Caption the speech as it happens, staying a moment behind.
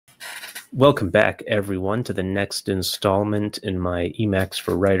Welcome back, everyone, to the next installment in my Emacs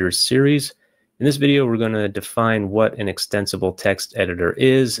for Writers series. In this video, we're going to define what an extensible text editor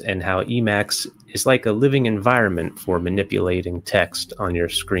is and how Emacs is like a living environment for manipulating text on your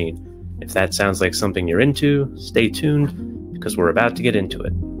screen. If that sounds like something you're into, stay tuned because we're about to get into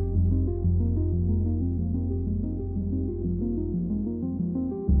it.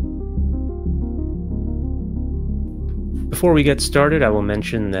 Before we get started, I will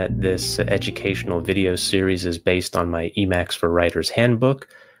mention that this educational video series is based on my Emacs for Writers handbook,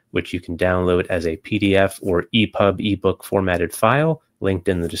 which you can download as a PDF or EPUB ebook formatted file, linked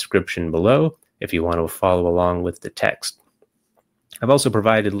in the description below if you want to follow along with the text. I've also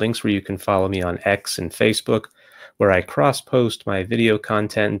provided links where you can follow me on X and Facebook, where I cross-post my video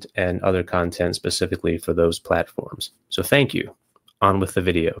content and other content specifically for those platforms. So thank you. On with the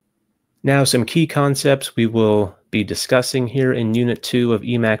video. Now, some key concepts we will be discussing here in Unit 2 of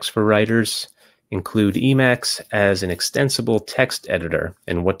Emacs for Writers include Emacs as an extensible text editor,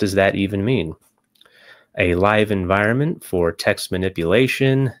 and what does that even mean? A live environment for text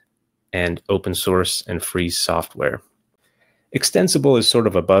manipulation, and open source and free software. Extensible is sort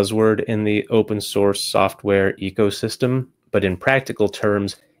of a buzzword in the open source software ecosystem, but in practical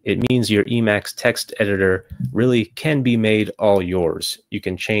terms, it means your Emacs text editor really can be made all yours. You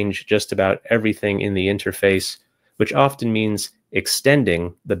can change just about everything in the interface, which often means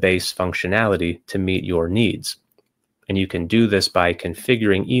extending the base functionality to meet your needs. And you can do this by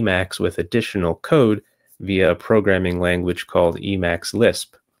configuring Emacs with additional code via a programming language called Emacs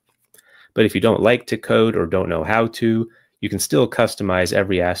Lisp. But if you don't like to code or don't know how to, you can still customize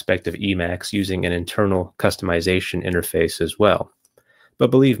every aspect of Emacs using an internal customization interface as well. But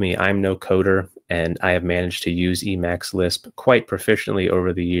believe me, I'm no coder, and I have managed to use Emacs Lisp quite proficiently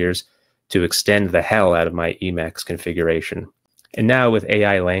over the years to extend the hell out of my Emacs configuration. And now with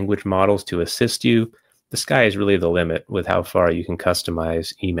AI language models to assist you, the sky is really the limit with how far you can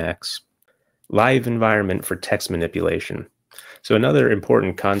customize Emacs. Live environment for text manipulation. So another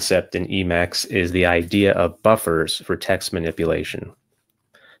important concept in Emacs is the idea of buffers for text manipulation.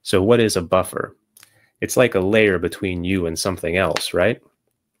 So what is a buffer? It's like a layer between you and something else, right?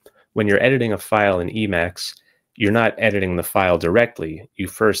 When you're editing a file in Emacs, you're not editing the file directly. You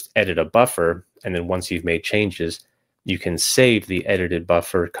first edit a buffer, and then once you've made changes, you can save the edited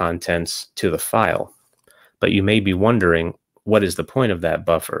buffer contents to the file. But you may be wondering, what is the point of that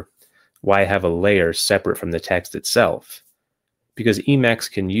buffer? Why have a layer separate from the text itself? Because Emacs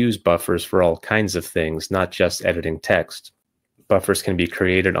can use buffers for all kinds of things, not just editing text. Buffers can be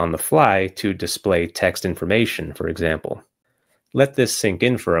created on the fly to display text information, for example. Let this sink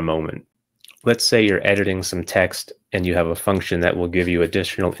in for a moment. Let's say you're editing some text and you have a function that will give you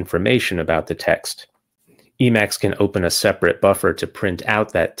additional information about the text. Emacs can open a separate buffer to print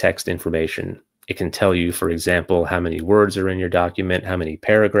out that text information. It can tell you, for example, how many words are in your document, how many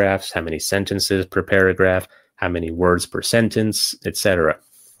paragraphs, how many sentences per paragraph, how many words per sentence, etc.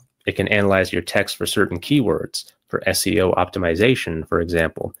 It can analyze your text for certain keywords, for SEO optimization, for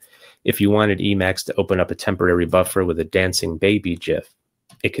example. If you wanted Emacs to open up a temporary buffer with a dancing baby GIF,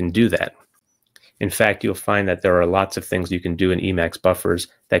 it can do that. In fact, you'll find that there are lots of things you can do in Emacs buffers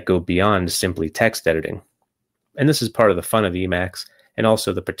that go beyond simply text editing. And this is part of the fun of Emacs and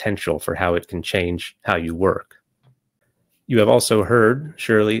also the potential for how it can change how you work. You have also heard,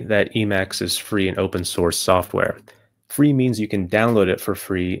 surely, that Emacs is free and open source software. Free means you can download it for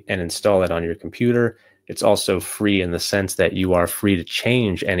free and install it on your computer. It's also free in the sense that you are free to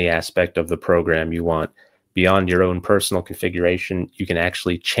change any aspect of the program you want. Beyond your own personal configuration, you can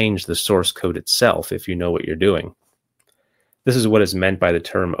actually change the source code itself if you know what you're doing. This is what is meant by the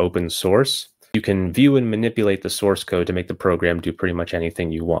term open source. You can view and manipulate the source code to make the program do pretty much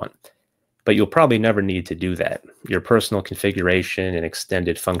anything you want. But you'll probably never need to do that. Your personal configuration and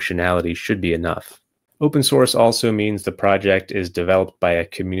extended functionality should be enough. Open source also means the project is developed by a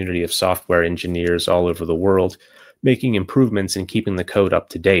community of software engineers all over the world, making improvements and keeping the code up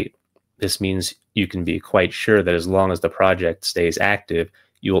to date. This means you can be quite sure that as long as the project stays active,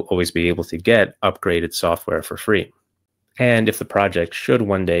 you will always be able to get upgraded software for free. And if the project should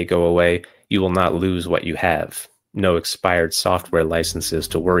one day go away, you will not lose what you have. No expired software licenses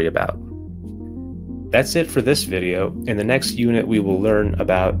to worry about. That's it for this video. In the next unit, we will learn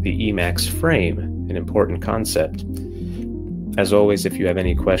about the Emacs frame, an important concept. As always, if you have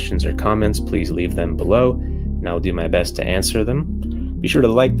any questions or comments, please leave them below, and I'll do my best to answer them. Be sure to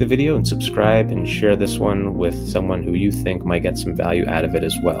like the video and subscribe and share this one with someone who you think might get some value out of it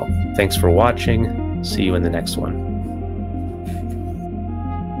as well. Thanks for watching. See you in the next one.